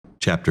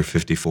Chapter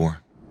 54.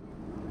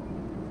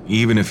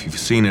 Even if you've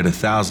seen it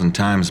 1,000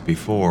 times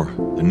before,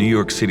 the New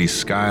York City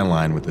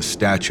skyline with the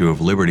Statue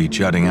of Liberty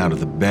jutting out of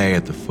the bay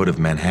at the foot of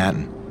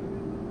Manhattan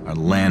are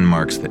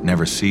landmarks that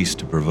never cease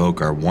to provoke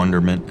our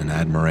wonderment and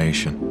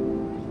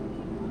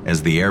admiration.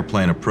 As the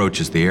airplane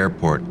approaches the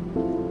airport,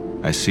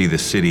 I see the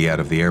city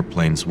out of the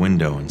airplane's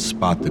window and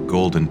spot the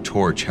golden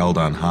torch held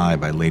on high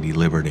by Lady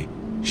Liberty,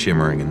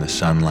 shimmering in the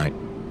sunlight.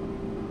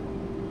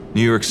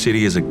 New York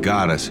City is a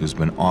goddess who's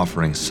been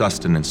offering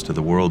sustenance to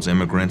the world's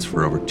immigrants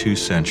for over 2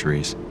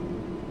 centuries.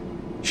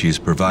 She's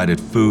provided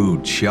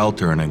food,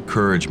 shelter, and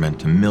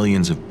encouragement to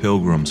millions of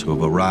pilgrims who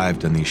have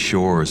arrived on these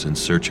shores in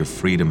search of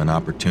freedom and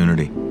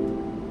opportunity.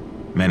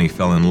 Many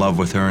fell in love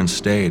with her and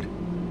stayed.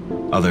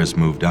 Others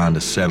moved on to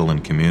settle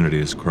in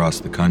communities across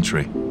the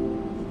country.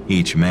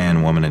 Each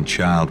man, woman, and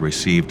child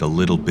received a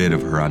little bit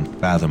of her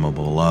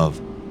unfathomable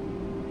love.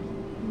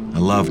 I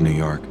love New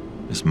York,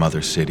 this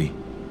mother city.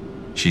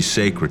 She's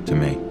sacred to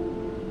me.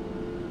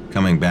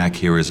 Coming back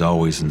here is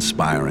always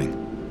inspiring.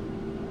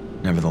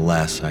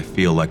 Nevertheless, I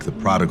feel like the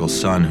prodigal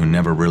son who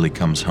never really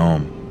comes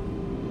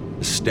home.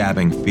 The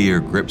stabbing fear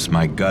grips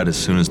my gut as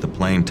soon as the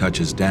plane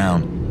touches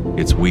down,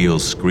 its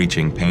wheels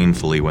screeching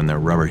painfully when their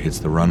rubber hits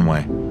the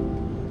runway.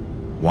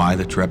 Why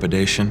the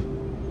trepidation?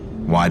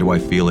 Why do I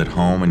feel at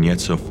home and yet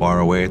so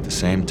far away at the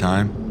same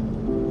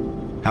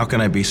time? How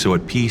can I be so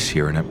at peace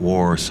here and at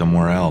war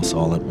somewhere else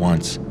all at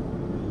once?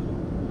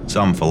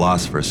 Some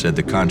philosopher said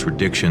the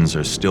contradictions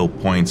are still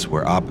points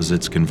where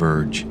opposites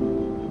converge.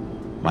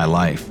 My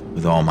life,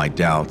 with all my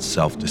doubts,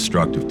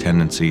 self-destructive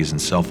tendencies, and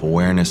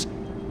self-awareness,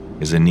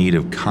 is in need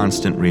of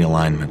constant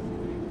realignment.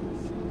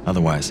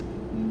 Otherwise,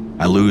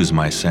 I lose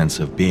my sense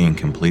of being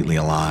completely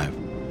alive.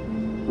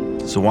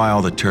 So why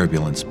all the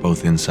turbulence,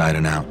 both inside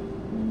and out?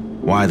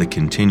 Why the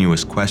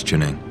continuous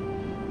questioning?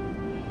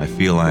 I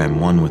feel I am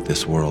one with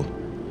this world,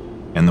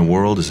 and the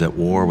world is at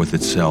war with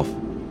itself.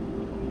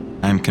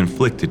 I am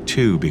conflicted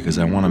too because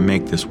I want to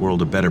make this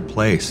world a better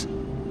place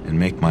and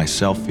make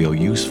myself feel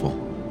useful.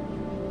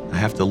 I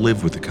have to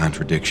live with the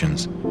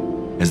contradictions.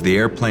 As the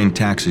airplane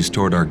taxis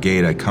toward our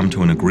gate, I come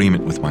to an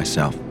agreement with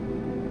myself.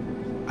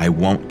 I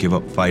won't give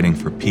up fighting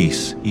for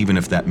peace, even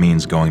if that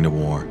means going to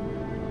war.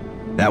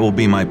 That will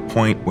be my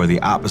point where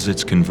the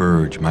opposites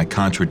converge, my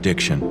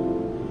contradiction.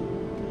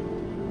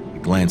 I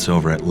glance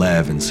over at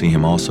Lev and see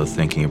him also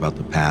thinking about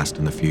the past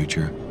and the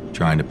future,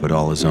 trying to put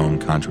all his own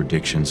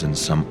contradictions in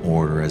some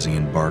order as he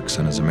embarks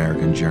on his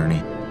American journey.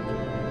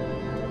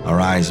 Our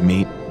eyes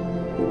meet,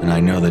 and I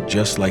know that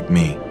just like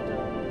me,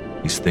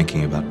 he's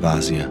thinking about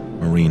Vasya,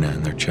 Marina,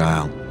 and their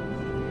child.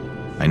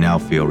 I now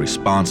feel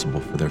responsible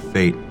for their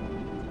fate.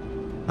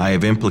 I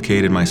have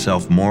implicated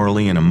myself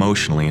morally and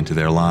emotionally into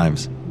their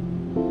lives.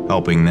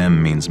 Helping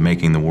them means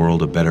making the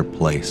world a better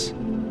place.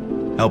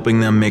 Helping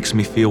them makes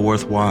me feel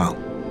worthwhile.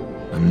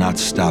 I'm not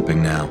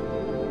stopping now.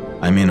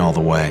 I'm in all the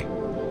way.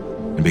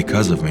 And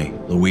because of me,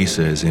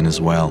 Louisa is in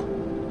as well.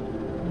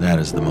 That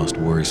is the most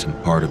worrisome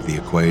part of the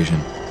equation.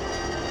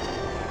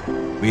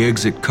 We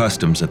exit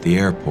customs at the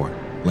airport.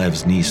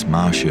 Lev's niece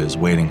Masha is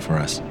waiting for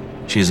us.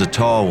 She is a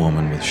tall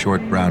woman with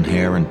short brown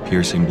hair and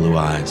piercing blue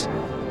eyes.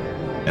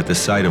 At the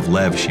sight of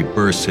Lev, she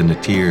bursts into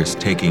tears,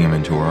 taking him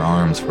into her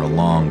arms for a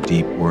long,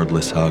 deep,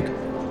 wordless hug.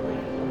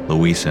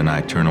 Louisa and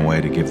I turn away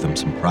to give them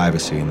some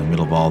privacy in the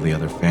middle of all the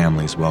other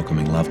families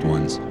welcoming loved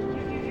ones.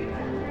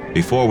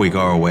 Before we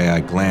go away,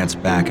 I glance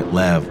back at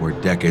Lev, where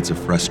decades of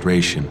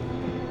frustration,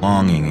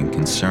 longing, and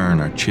concern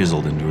are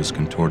chiseled into his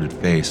contorted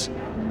face.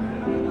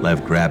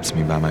 Lev grabs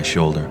me by my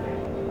shoulder,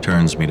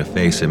 turns me to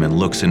face him, and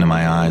looks into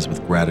my eyes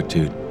with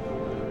gratitude.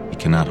 He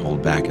cannot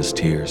hold back his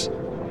tears.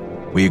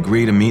 We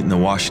agree to meet in the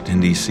Washington,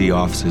 D.C.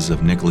 offices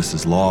of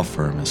Nicholas's law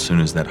firm as soon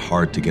as that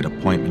hard-to-get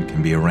appointment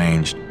can be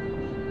arranged.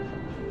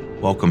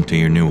 Welcome to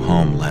your new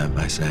home, Lev,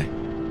 I say.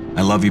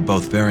 I love you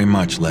both very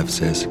much, Lev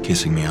says,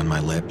 kissing me on my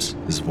lips,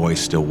 his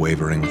voice still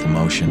wavering with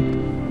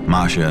emotion.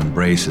 Masha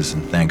embraces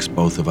and thanks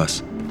both of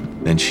us.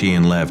 Then she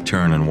and Lev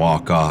turn and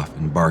walk off,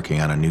 embarking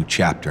on a new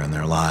chapter in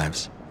their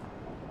lives.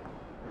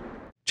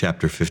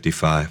 Chapter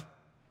 55.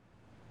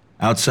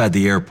 Outside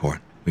the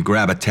airport, we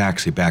grab a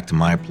taxi back to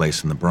my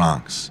place in the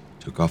Bronx,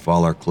 took off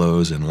all our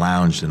clothes, and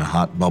lounged in a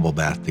hot bubble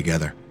bath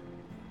together.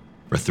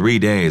 For 3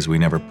 days, we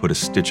never put a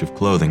stitch of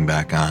clothing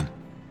back on.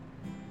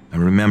 I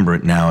remember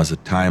it now as a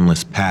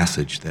timeless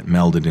passage that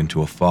melded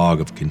into a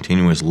fog of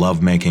continuous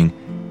lovemaking,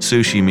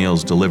 sushi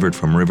meals delivered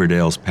from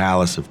Riverdale's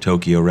Palace of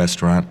Tokyo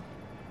restaurant,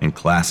 and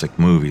classic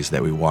movies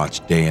that we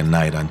watched day and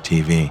night on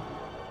TV.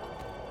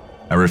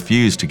 I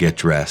refused to get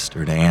dressed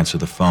or to answer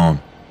the phone.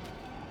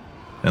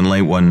 Then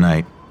late one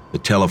night, the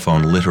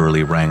telephone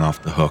literally rang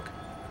off the hook.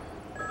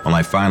 When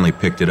I finally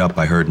picked it up,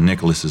 I heard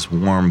Nicholas's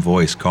warm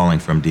voice calling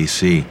from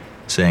D.C.,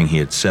 saying he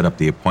had set up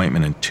the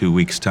appointment in 2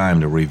 weeks'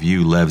 time to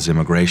review Lev's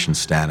immigration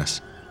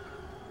status.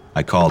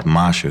 I called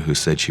Masha, who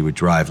said she would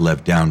drive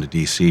Lev down to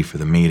D.C. for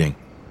the meeting.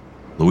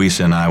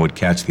 Louisa and I would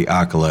catch the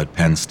Acala at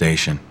Penn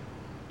Station.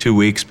 2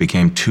 weeks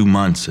became 2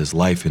 months as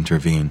life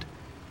intervened.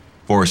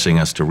 forcing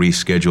us to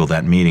reschedule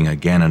that meeting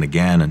again and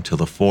again until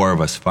the four of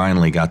us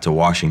finally got to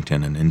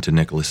Washington and into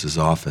Nicholas's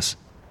office.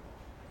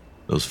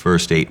 Those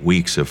first 8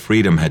 weeks of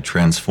freedom had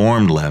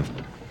transformed Lev.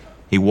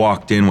 He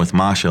walked in with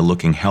Masha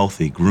looking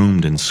healthy,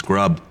 groomed and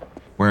scrubbed,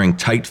 wearing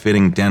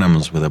tight-fitting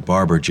denims with a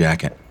barber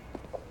jacket.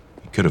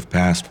 He could have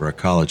passed for a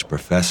college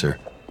professor.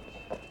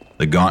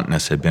 The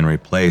gauntness had been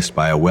replaced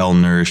by a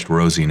well-nourished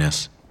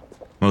rosiness.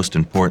 Most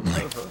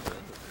importantly,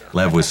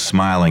 Lev was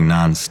smiling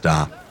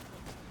non-stop.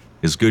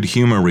 His good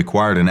humor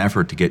required an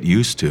effort to get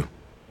used to.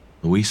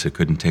 Louisa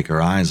couldn't take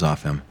her eyes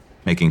off him,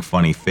 making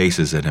funny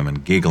faces at him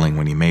and giggling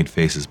when he made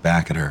faces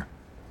back at her.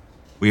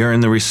 We are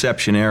in the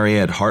reception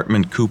area at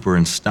Hartman, Cooper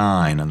 &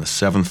 Stein on the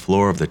 7th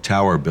floor of the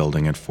Tower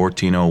Building at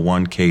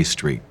 1401 K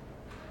Street.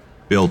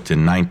 Built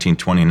in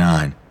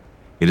 1929,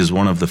 it is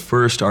one of the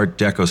first Art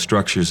Deco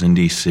structures in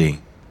D.C.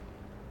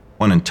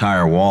 One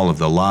entire wall of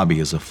the lobby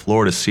is a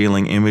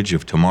floor-to-ceiling image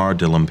of Tamara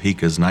de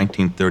Lempicka's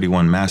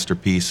 1931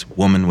 masterpiece,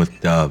 Woman with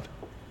Dove,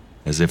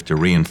 as if to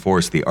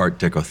reinforce the Art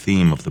Deco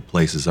theme of the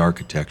place's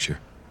architecture.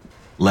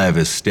 Lev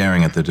is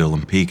staring at the de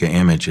Lempicka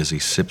image as he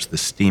sips the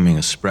steaming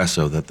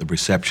espresso that the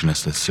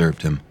receptionist has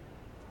served him.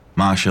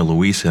 Masha,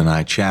 Louisa, and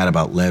I chat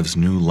about Lev's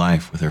new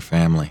life with her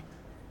family.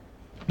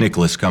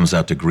 Nicholas comes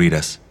out to greet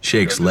us,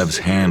 shakes Lev's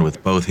hand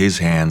with both his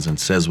hands, and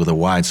says with a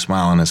wide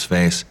smile on his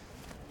face,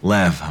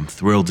 "Lev, I'm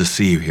thrilled to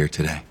see you here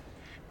today.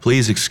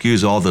 Please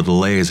excuse all the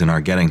delays in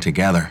our getting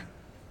together."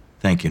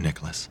 "Thank you,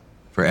 Nicholas,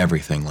 for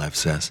everything," Lev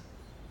says.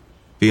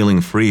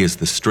 Feeling free is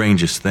the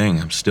strangest thing.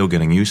 I'm still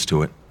getting used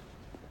to it.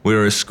 We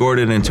are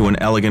escorted into an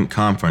elegant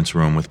conference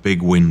room with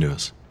big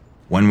windows.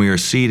 When we are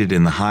seated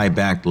in the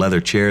high-backed leather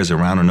chairs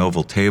around an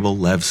oval table,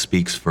 Lev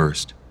speaks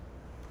first.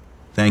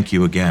 "Thank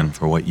you again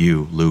for what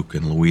you, Luke,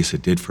 and Louisa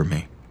did for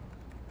me.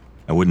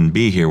 I wouldn't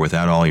be here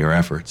without all your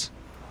efforts."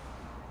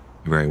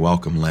 "You're very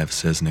welcome, Lev,"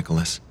 says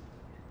Nicholas.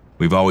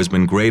 "We've always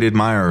been great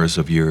admirers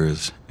of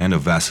yours, and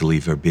of Vasily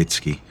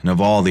Verbitsky, and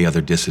of all the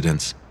other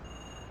dissidents.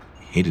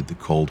 We hated the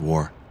Cold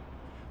War.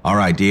 Our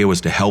idea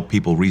was to help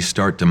people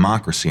restart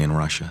democracy in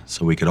Russia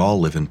so we could all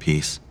live in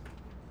peace.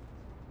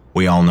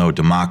 We all know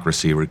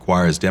democracy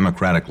requires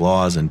democratic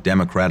laws and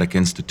democratic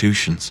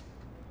institutions.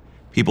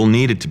 People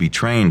needed to be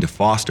trained to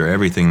foster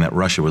everything that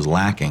Russia was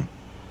lacking.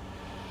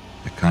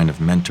 That kind of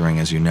mentoring,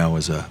 as you know,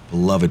 is a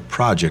beloved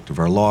project of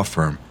our law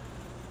firm.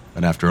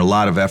 But after a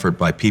lot of effort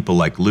by people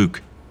like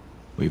Luke,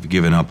 we've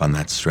given up on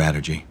that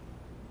strategy.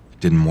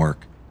 It didn't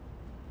work."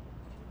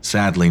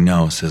 "Sadly,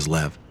 no," says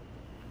Lev.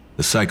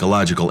 "The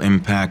psychological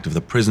impact of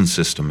the prison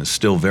system is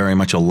still very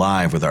much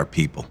alive with our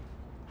people.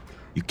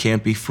 You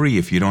can't be free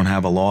if you don't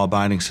have a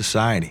law-abiding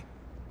society.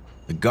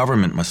 The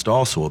government must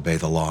also obey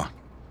the law.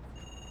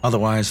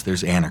 Otherwise,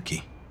 there's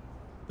anarchy.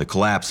 The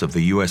collapse of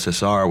the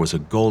USSR was a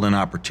golden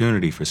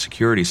opportunity for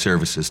security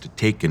services to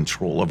take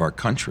control of our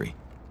country.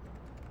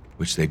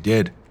 Which they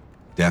did,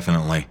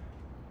 definitely.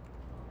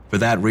 For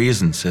that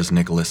reason," says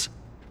Nicholas,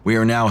 "we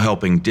are now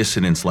helping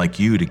dissidents like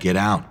you to get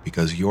out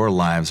because your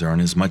lives are in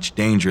as much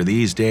danger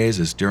these days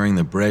as during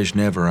the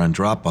Brezhnev or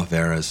Andropov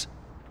eras.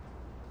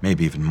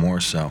 Maybe even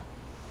more so.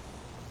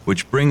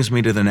 Which brings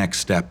me to the next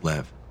step,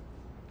 Lev."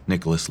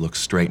 Nicholas looks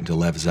straight into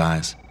Lev's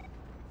eyes.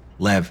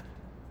 "Lev,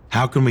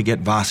 how can we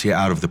get Vasya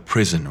out of the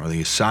prison or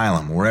the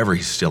asylum, wherever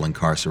he's still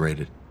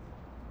incarcerated?"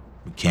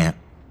 "We can't."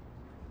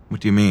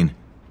 "What do you mean?"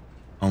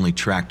 "Only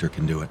Tractor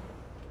can do it."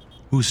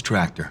 "Who's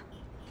Tractor?"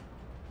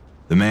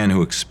 "The man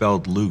who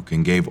expelled Luke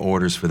and gave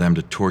orders for them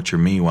to torture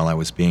me while I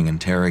was being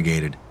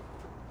interrogated.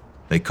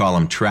 They call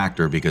him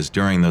Tractor because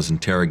during those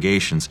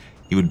interrogations,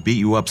 he would beat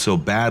you up so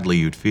badly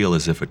you'd feel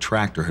as if a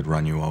tractor had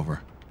run you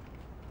over.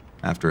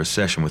 After a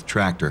session with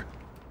Tractor,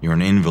 you're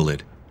an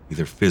invalid,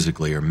 either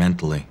physically or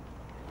mentally.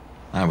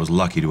 I was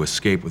lucky to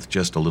escape with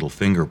just a little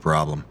finger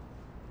problem."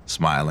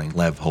 Smiling,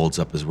 Lev holds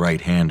up his right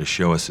hand to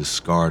show us his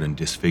scarred and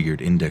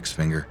disfigured index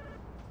finger.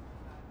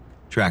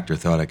 "Tractor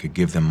thought I could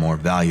give them more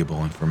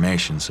valuable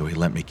information, so he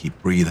let me keep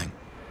breathing.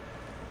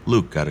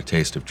 Luke got a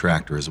taste of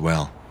Tractor as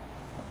well."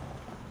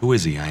 "Who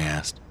is he?" I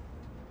asked.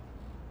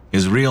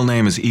 "His real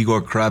name is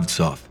Igor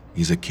Kravtsov.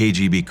 He's a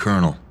KGB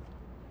colonel.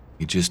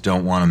 You just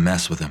don't want to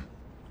mess with him."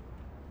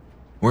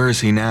 "Where is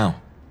he now?"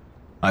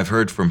 "I've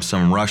heard from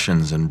some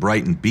Russians in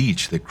Brighton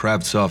Beach that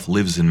Kravtsov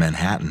lives in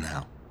Manhattan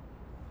now."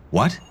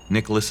 "What?"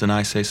 Nicholas and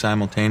I say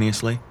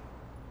simultaneously.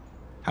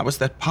 "How is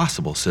that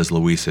possible?" says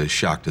Louisa, as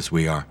shocked as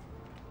we are.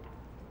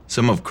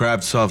 "Some of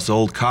Kravtsov's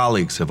old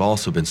colleagues have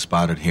also been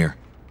spotted here.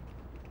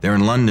 They're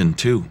in London,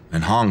 too,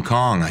 and Hong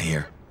Kong, I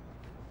hear.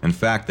 In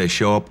fact, they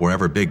show up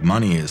wherever big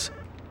money is.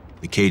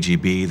 The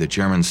KGB, the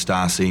German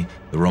Stasi,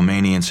 the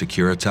Romanian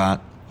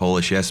Securitat,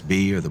 Polish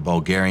SB, or the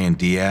Bulgarian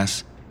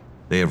DS.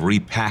 They have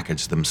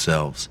repackaged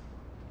themselves.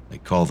 They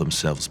call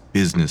themselves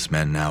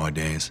businessmen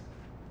nowadays.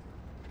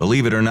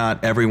 Believe it or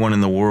not, everyone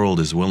in the world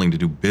is willing to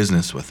do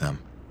business with them.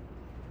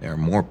 They are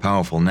more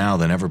powerful now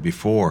than ever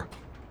before.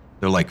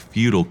 They're like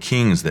feudal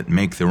kings that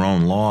make their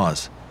own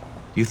laws.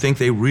 Do you think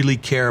they really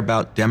care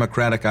about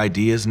democratic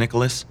ideas,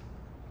 Nicholas?"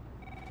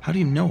 "How do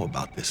you know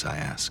about this?" I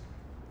ask.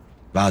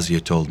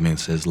 "Vasya told me,"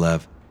 says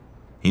Lev.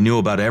 "He knew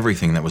about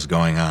everything that was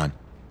going on.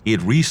 He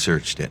had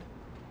researched it.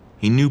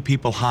 He knew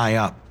people high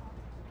up.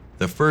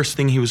 The first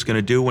thing he was going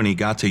to do when he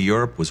got to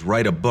Europe was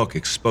write a book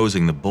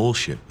exposing the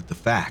bullshit with the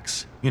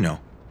facts.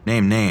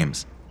 Name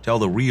names, tell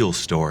the real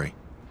story.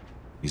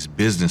 These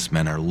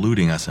businessmen are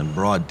looting us in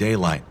broad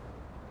daylight.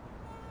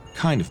 What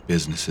kind of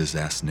businesses?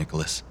 Asked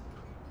Nicholas.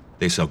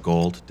 They sell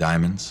gold,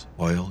 diamonds,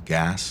 oil,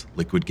 gas,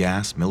 liquid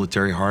gas,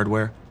 military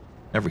hardware,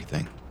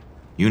 everything.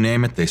 You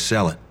name it, they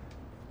sell it.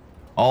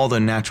 All the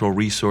natural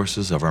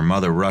resources of our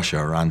mother Russia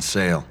are on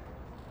sale.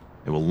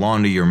 They will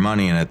launder your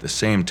money and at the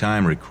same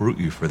time recruit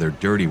you for their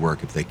dirty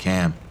work if they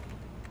can.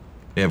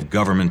 They have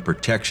government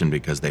protection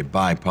because they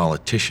buy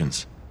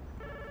politicians.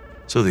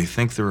 So they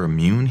think they're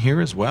immune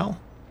here as well?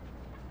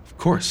 Of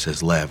course,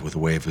 says Lev with a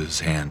wave of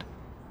his hand.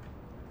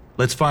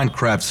 Let's find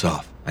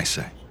Kravtsov, I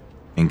say,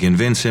 and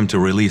convince him to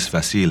release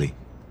Vasily.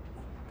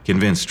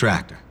 Convince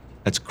Tractor.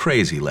 That's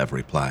crazy, Lev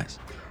replies.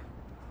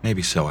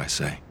 Maybe so, I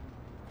say.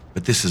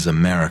 But this is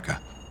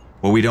America,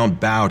 where we don't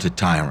bow to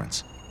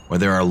tyrants, where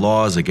there are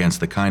laws against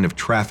the kind of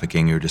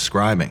trafficking you're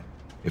describing.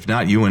 If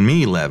not you and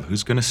me, Lev,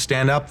 who's going to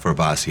stand up for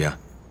Vasya?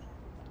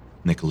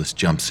 Nicholas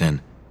jumps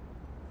in.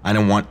 I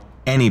don't want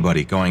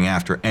anybody going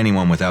after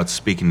anyone without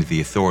speaking to the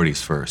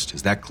authorities first.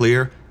 Is that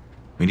clear?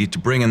 We need to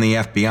bring in the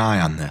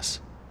FBI on this.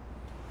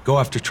 Go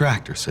after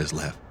Tractor, says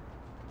Lev.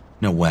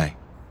 No way.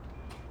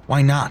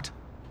 Why not?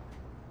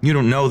 You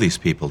don't know these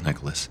people,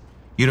 Nicholas.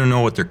 You don't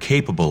know what they're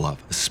capable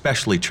of,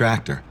 especially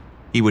Tractor.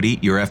 He would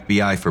eat your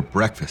FBI for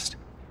breakfast.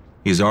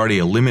 He's already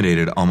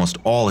eliminated almost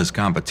all his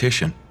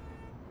competition.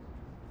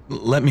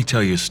 Let me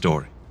tell you a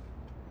story.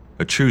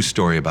 A true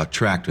story about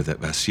Tractor that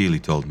Vasily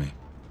told me.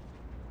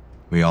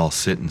 We all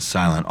sit in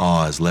silent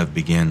awe as Lev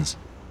begins.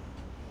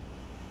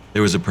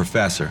 There was a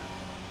professor,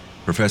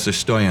 Professor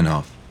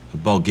Stoyanov, a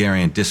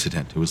Bulgarian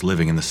dissident who was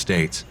living in the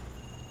States.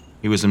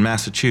 He was in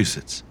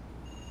Massachusetts.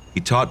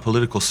 He taught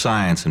political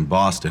science in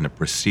Boston at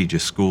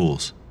prestigious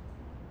schools.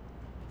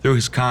 Through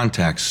his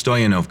contacts,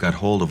 Stoyanov got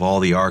hold of all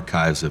the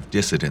archives of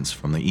dissidents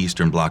from the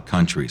Eastern Bloc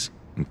countries,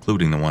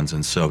 including the ones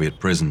in Soviet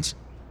prisons.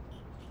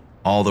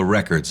 All the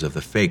records of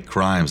the fake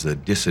crimes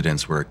that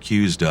dissidents were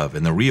accused of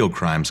and the real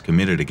crimes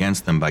committed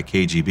against them by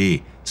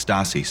KGB,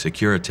 Stasi,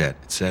 Securitet,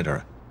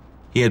 etc.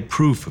 He had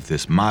proof of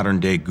this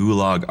modern-day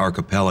Gulag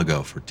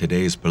archipelago for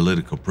today's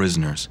political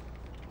prisoners,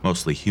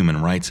 mostly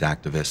human rights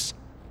activists.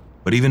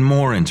 But even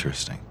more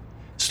interesting,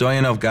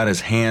 Stoyanov got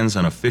his hands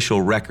on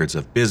official records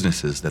of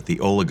businesses that the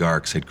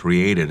oligarchs had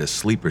created as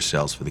sleeper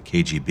cells for the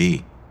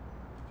KGB.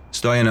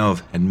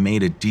 Stoyanov had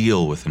made a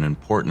deal with an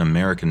important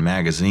American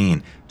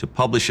magazine to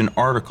publish an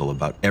article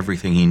about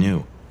everything he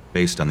knew,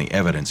 based on the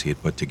evidence he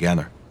had put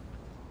together.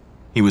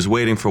 He was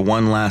waiting for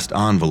one last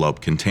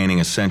envelope containing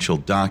essential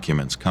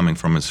documents coming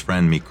from his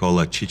friend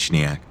Mykola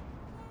Chichniak,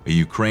 a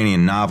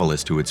Ukrainian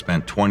novelist who had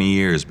spent 20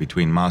 years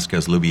between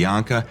Moscow's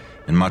Lubyanka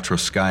and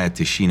Matrosskaya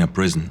Tishina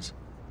prisons.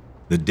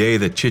 The day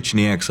that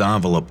Chichniak's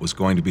envelope was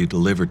going to be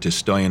delivered to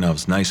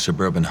Stoyanov's nice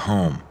suburban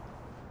home,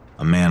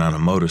 a man on a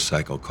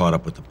motorcycle caught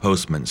up with the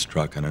postman's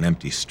truck on an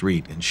empty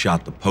street and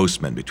shot the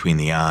postman between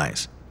the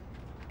eyes.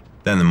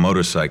 Then the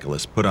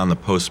motorcyclist put on the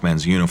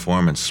postman's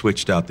uniform and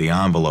switched out the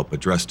envelope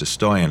addressed to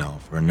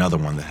Stoyanov for another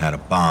one that had a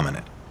bomb in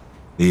it.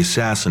 The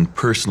assassin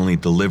personally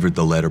delivered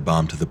the letter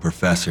bomb to the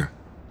professor.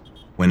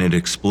 When it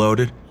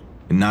exploded,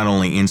 it not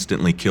only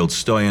instantly killed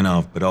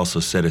Stoyanov but also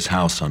set his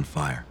house on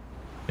fire.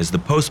 As the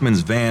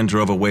postman's van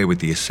drove away with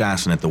the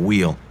assassin at the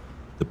wheel,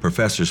 the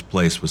professor's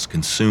place was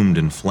consumed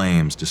in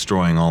flames,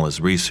 destroying all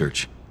his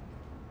research.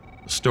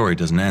 The story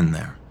doesn't end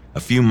there. A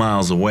few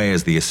miles away,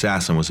 as the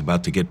assassin was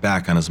about to get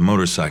back on his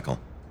motorcycle,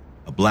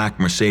 a black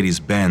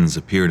Mercedes-Benz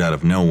appeared out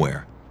of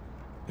nowhere.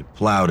 It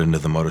plowed into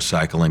the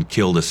motorcycle and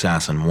killed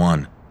Assassin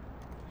 1.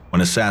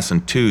 When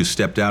Assassin 2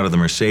 stepped out of the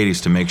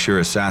Mercedes to make sure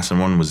Assassin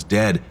 1 was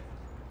dead,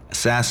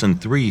 Assassin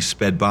 3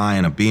 sped by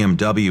in a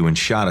BMW and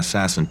shot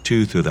Assassin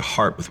 2 through the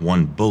heart with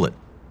one bullet.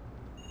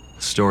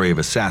 The story of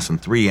Assassin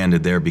 3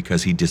 ended there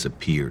because he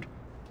disappeared,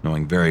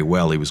 knowing very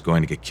well he was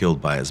going to get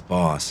killed by his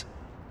boss.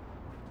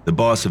 The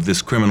boss of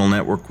this criminal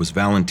network was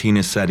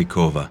Valentina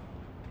Sadikova,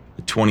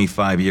 a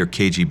 25-year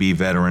KGB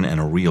veteran and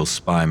a real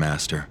spy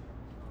master.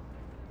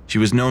 She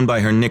was known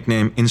by her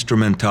nickname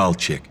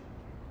Instrumentalchik.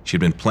 She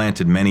had been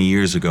planted many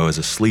years ago as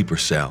a sleeper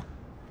cell.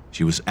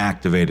 She was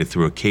activated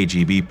through a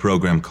KGB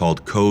program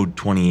called Code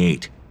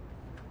 28.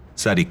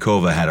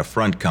 Sadikova had a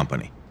front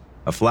company,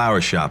 a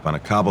flower shop on a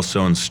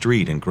cobblestone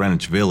street in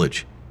Greenwich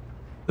Village.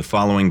 The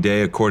following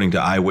day, according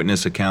to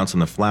eyewitness accounts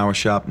in the flower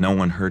shop, no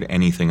one heard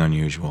anything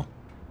unusual.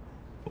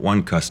 But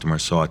one customer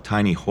saw a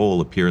tiny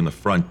hole appear in the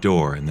front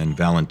door, and then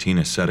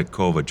Valentina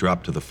Sadikova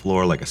dropped to the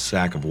floor like a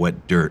sack of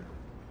wet dirt.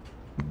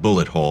 A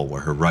bullet hole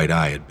where her right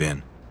eye had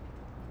been.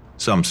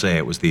 Some say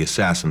it was the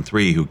Assassin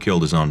 3 who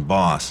killed his own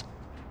boss.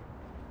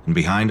 And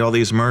behind all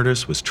these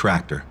murders was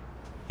Tractor.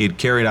 He had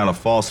carried out a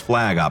false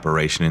flag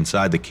operation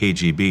inside the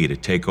KGB to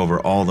take over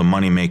all the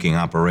money-making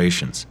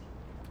operations.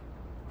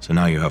 So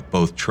now you have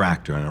both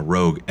Tractor and a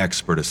rogue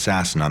expert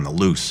assassin on the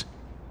loose.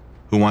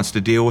 Who wants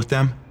to deal with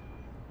them?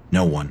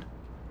 No one.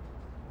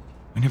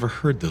 We never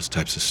heard those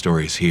types of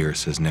stories here,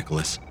 says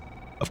Nicholas.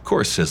 Of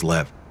course, says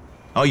Lev.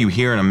 All you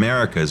hear in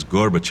America is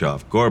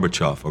Gorbachev,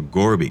 Gorbachev, or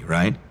Gorby,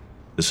 right?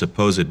 The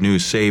supposed new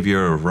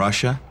savior of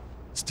Russia?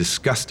 It's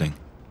disgusting.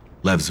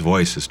 Lev's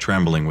voice is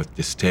trembling with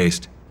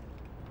distaste.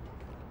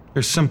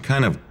 There's some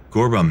kind of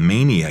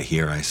Gorbamania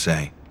here, I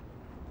say.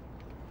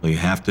 Well, you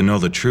have to know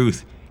the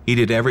truth. He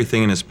did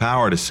everything in his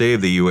power to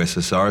save the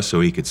USSR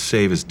so he could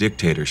save his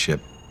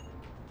dictatorship.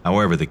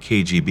 However, the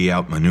KGB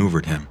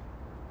outmaneuvered him.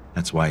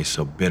 That's why he's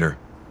so bitter.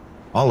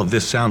 All of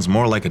this sounds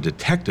more like a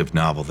detective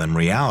novel than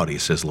reality,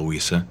 says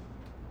Louisa.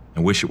 I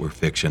wish it were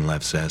fiction,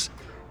 Lev says.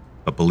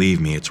 But believe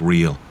me, it's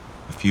real.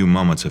 A few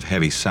moments of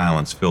heavy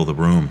silence fill the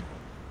room.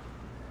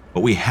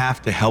 But we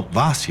have to help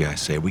Vasya, I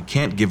say. We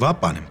can't give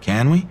up on him,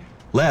 can we?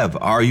 Lev,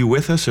 are you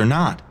with us or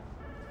not?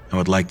 I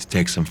would like to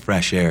take some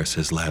fresh air,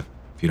 says Lev,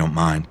 if you don't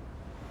mind.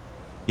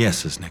 Yes,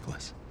 says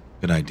Nicholas.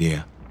 Good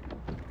idea.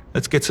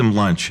 Let's get some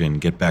lunch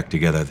and get back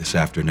together this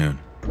afternoon.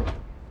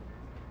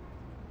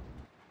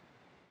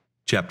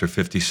 Chapter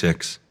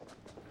 56.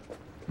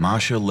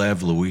 Masha,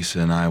 Lev, Louisa,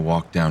 and I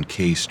walked down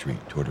K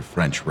Street toward a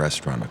French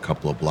restaurant a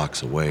couple of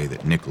blocks away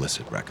that Nicholas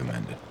had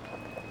recommended.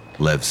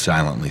 Lev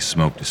silently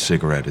smoked a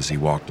cigarette as he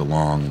walked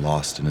along,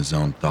 lost in his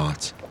own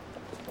thoughts.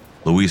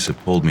 Louisa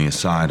pulled me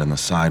aside on the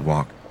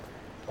sidewalk.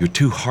 You're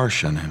too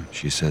harsh on him,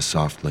 she says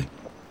softly.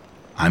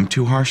 I'm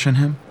too harsh on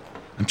him?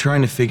 I'm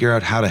trying to figure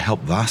out how to help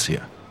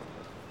Vasya.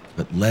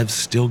 But Lev's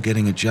still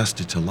getting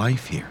adjusted to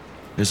life here.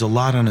 There's a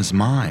lot on his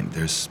mind.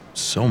 There's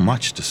so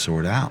much to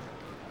sort out.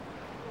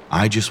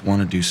 I just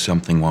want to do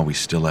something while we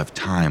still have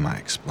time, I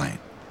explain.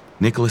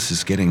 Nicholas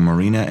is getting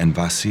Marina and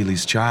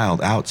Vasily's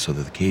child out so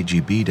that the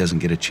KGB doesn't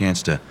get a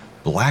chance to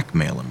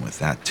blackmail him with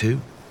that,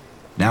 too.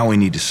 Now we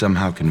need to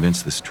somehow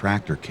convince this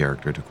Tractor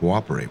character to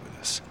cooperate with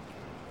us.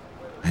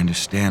 I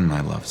understand,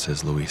 my love,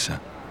 says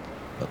Louisa.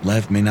 But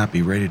Lev may not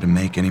be ready to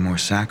make any more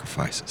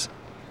sacrifices.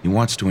 He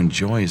wants to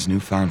enjoy his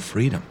newfound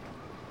freedom.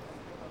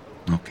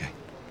 Okay,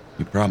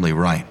 you're probably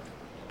right.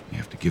 You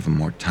have to give him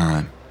more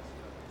time.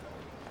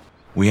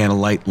 We had a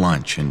light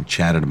lunch and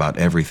chatted about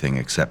everything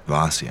except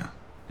Vasya,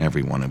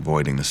 everyone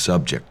avoiding the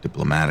subject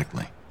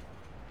diplomatically.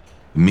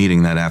 The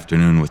meeting that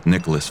afternoon with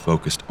Nicholas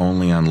focused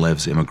only on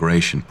Lev's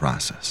immigration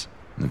process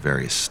and the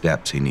various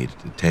steps he needed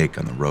to take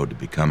on the road to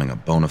becoming a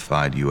bona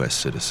fide U.S.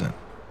 citizen.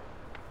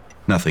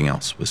 Nothing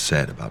else was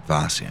said about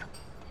Vasya,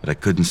 but I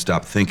couldn't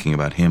stop thinking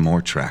about him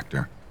or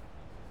Tractor.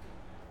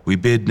 We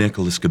bid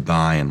Nicholas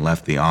goodbye and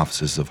left the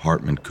offices of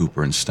Hartman,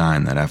 Cooper, and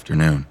Stein that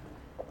afternoon.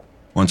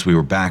 Once we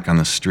were back on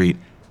the street,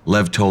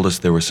 Lev told us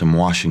there were some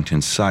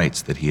Washington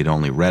sights that he had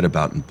only read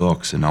about in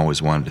books and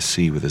always wanted to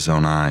see with his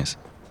own eyes.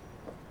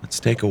 Let's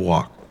take a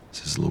walk,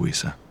 says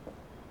Louisa.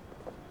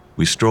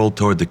 We strolled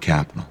toward the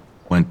Capitol,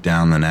 went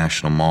down the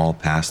National Mall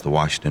past the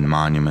Washington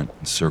Monument,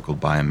 encircled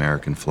by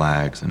American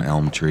flags and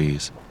elm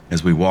trees.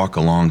 As we walk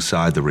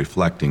alongside the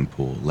reflecting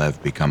pool,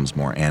 Lev becomes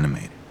more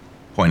animated,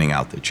 pointing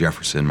out the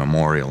Jefferson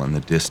Memorial in the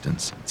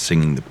distance and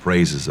singing the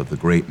praises of the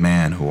great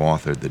man who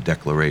authored the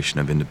Declaration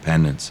of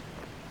Independence.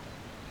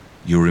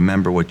 You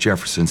remember what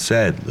Jefferson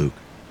said, Luke,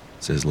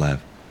 says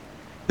Lev.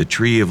 The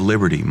tree of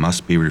liberty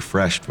must be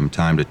refreshed from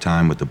time to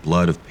time with the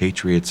blood of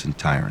patriots and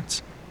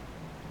tyrants.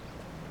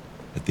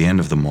 At the end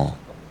of the mall,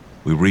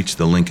 we reached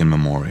the Lincoln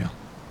Memorial.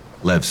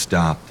 Lev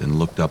stopped and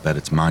looked up at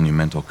its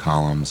monumental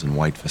columns and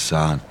white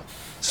facade,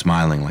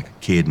 smiling like a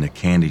kid in a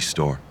candy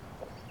store.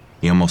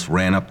 He almost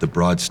ran up the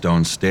broad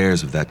stone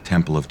stairs of that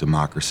temple of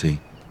democracy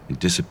and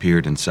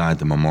disappeared inside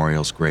the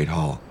memorial's great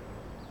hall.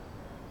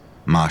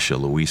 Masha,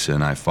 Louisa,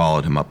 and I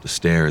followed him up the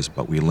stairs,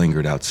 but we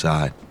lingered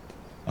outside,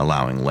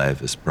 allowing Lev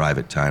his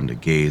private time to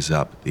gaze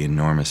up at the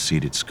enormous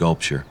seated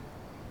sculpture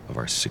of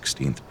our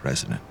 16th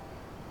president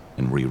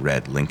and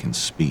reread Lincoln's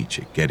speech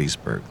at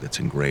Gettysburg that's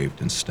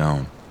engraved in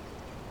stone.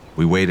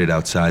 We waited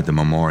outside the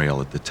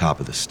memorial at the top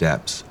of the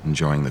steps,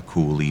 enjoying the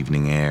cool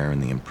evening air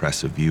and the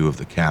impressive view of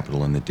the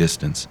Capitol in the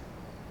distance,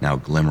 now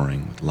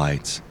glimmering with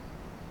lights.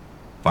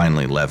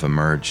 Finally, Lev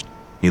emerged.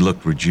 He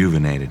looked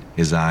rejuvenated,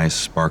 his eyes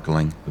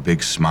sparkling, a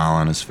big smile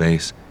on his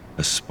face,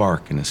 a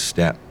spark in his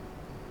step.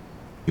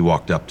 He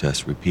walked up to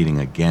us, repeating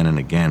again and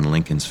again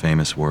Lincoln's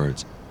famous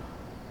words,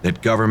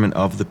 that government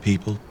of the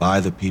people, by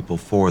the people,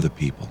 for the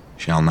people,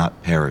 shall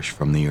not perish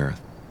from the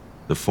earth.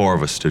 The four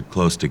of us stood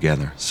close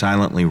together,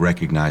 silently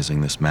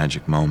recognizing this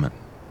magic moment.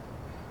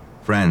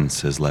 Friends,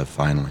 says Lev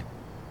finally.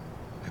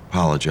 I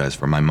apologize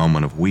for my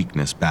moment of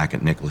weakness back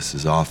at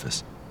Nicholas's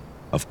office.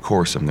 Of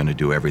course I'm going to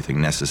do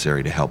everything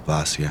necessary to help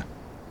Vasya.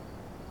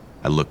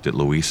 I looked at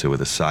Louisa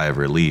with a sigh of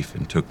relief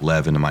and took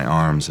Lev into my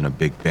arms in a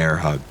big bear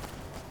hug.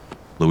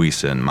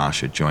 Louisa and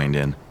Masha joined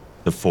in,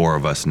 the four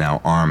of us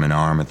now arm in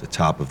arm at the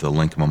top of the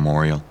Lincoln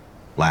Memorial,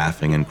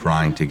 laughing and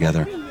crying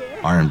together,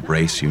 our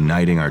embrace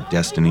uniting our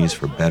destinies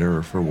for better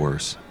or for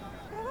worse.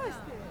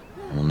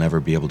 I will never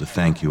be able to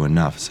thank you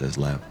enough, says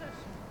Lev.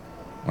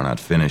 We're not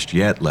finished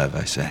yet, Lev,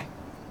 I say.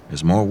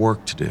 There's more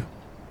work to do.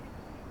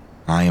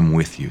 I am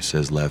with you,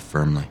 says Lev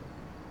firmly.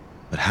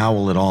 But how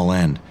will it all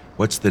end?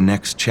 What's the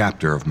next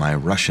chapter of my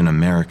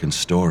Russian-American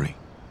story?